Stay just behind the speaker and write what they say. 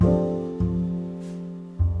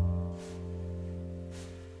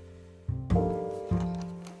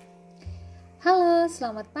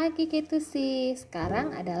selamat pagi Ketusi.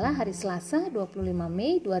 Sekarang adalah hari Selasa 25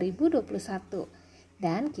 Mei 2021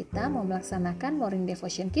 dan kita mau melaksanakan morning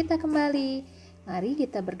devotion kita kembali. Mari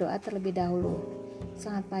kita berdoa terlebih dahulu.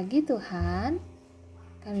 Selamat pagi Tuhan,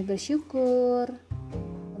 kami bersyukur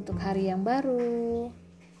untuk hari yang baru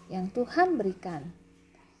yang Tuhan berikan.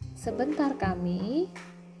 Sebentar kami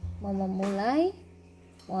mau memulai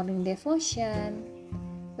morning devotion.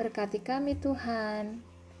 Berkati kami Tuhan.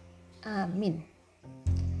 Amin.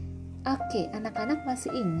 Oke, anak-anak masih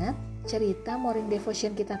ingat cerita morning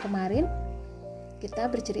devotion kita kemarin? Kita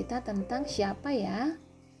bercerita tentang siapa ya?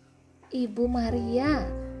 Ibu Maria.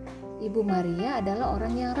 Ibu Maria adalah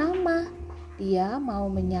orang yang ramah. Dia mau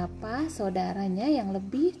menyapa saudaranya yang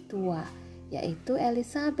lebih tua, yaitu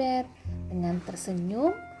Elizabeth, dengan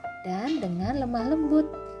tersenyum dan dengan lemah lembut.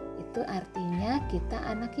 Itu artinya kita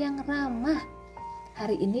anak yang ramah.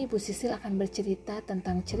 Hari ini Ibu Sisil akan bercerita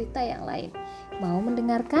tentang cerita yang lain. Mau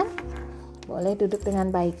mendengarkan? Boleh duduk dengan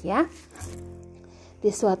baik ya. Di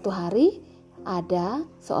suatu hari ada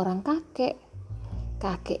seorang kakek.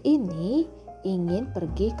 Kakek ini ingin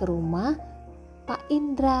pergi ke rumah Pak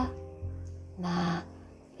Indra. Nah,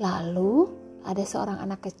 lalu ada seorang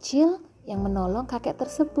anak kecil yang menolong kakek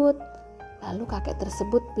tersebut. Lalu kakek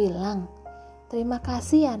tersebut bilang, "Terima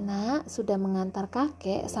kasih ya nak, sudah mengantar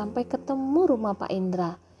kakek sampai ketemu rumah Pak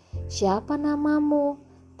Indra. Siapa namamu?"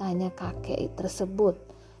 tanya kakek tersebut.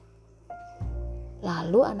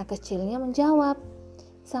 Lalu anak kecilnya menjawab,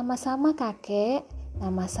 "Sama-sama kakek,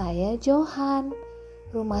 nama saya Johan.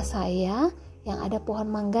 Rumah saya yang ada pohon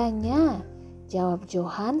mangganya," jawab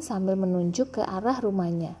Johan sambil menunjuk ke arah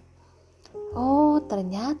rumahnya. Oh,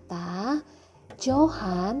 ternyata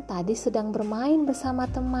Johan tadi sedang bermain bersama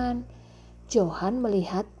teman. Johan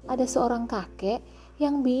melihat ada seorang kakek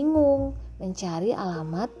yang bingung mencari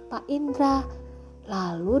alamat Pak Indra.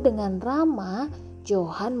 Lalu dengan ramah,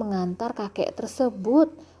 Johan mengantar kakek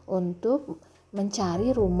tersebut untuk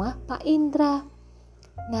mencari rumah Pak Indra.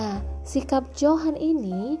 Nah, sikap Johan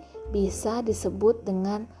ini bisa disebut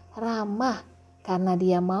dengan ramah karena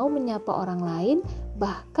dia mau menyapa orang lain,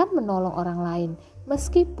 bahkan menolong orang lain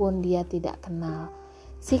meskipun dia tidak kenal.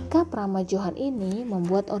 Sikap ramah Johan ini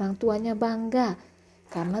membuat orang tuanya bangga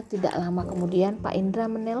karena tidak lama kemudian Pak Indra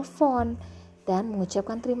menelpon dan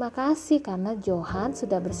mengucapkan terima kasih karena Johan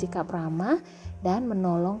sudah bersikap ramah dan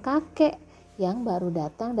menolong kakek yang baru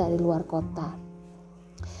datang dari luar kota.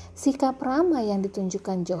 Sikap ramah yang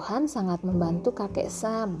ditunjukkan Johan sangat membantu kakek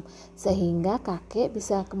Sam sehingga kakek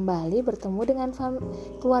bisa kembali bertemu dengan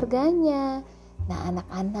keluarganya. Nah,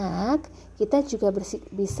 anak-anak, kita juga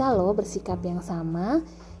bisa loh bersikap yang sama.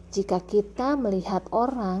 Jika kita melihat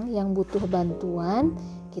orang yang butuh bantuan,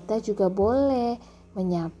 kita juga boleh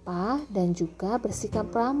menyapa dan juga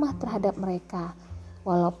bersikap ramah terhadap mereka,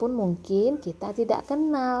 walaupun mungkin kita tidak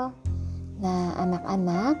kenal. Nah,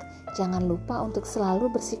 anak-anak, jangan lupa untuk selalu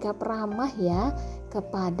bersikap ramah ya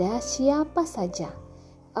kepada siapa saja.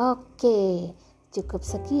 Oke, cukup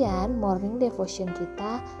sekian morning devotion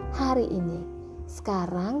kita hari ini.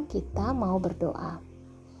 Sekarang kita mau berdoa.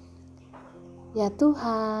 Ya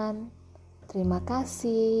Tuhan, terima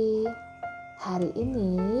kasih. Hari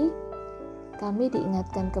ini kami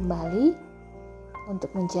diingatkan kembali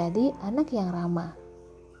untuk menjadi anak yang ramah.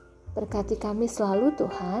 Berkati kami selalu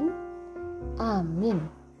Tuhan. Amin.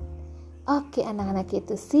 Oke anak-anak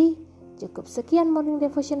itu sih, cukup sekian morning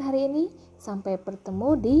devotion hari ini. Sampai bertemu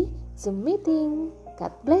di Zoom meeting.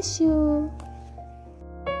 God bless you.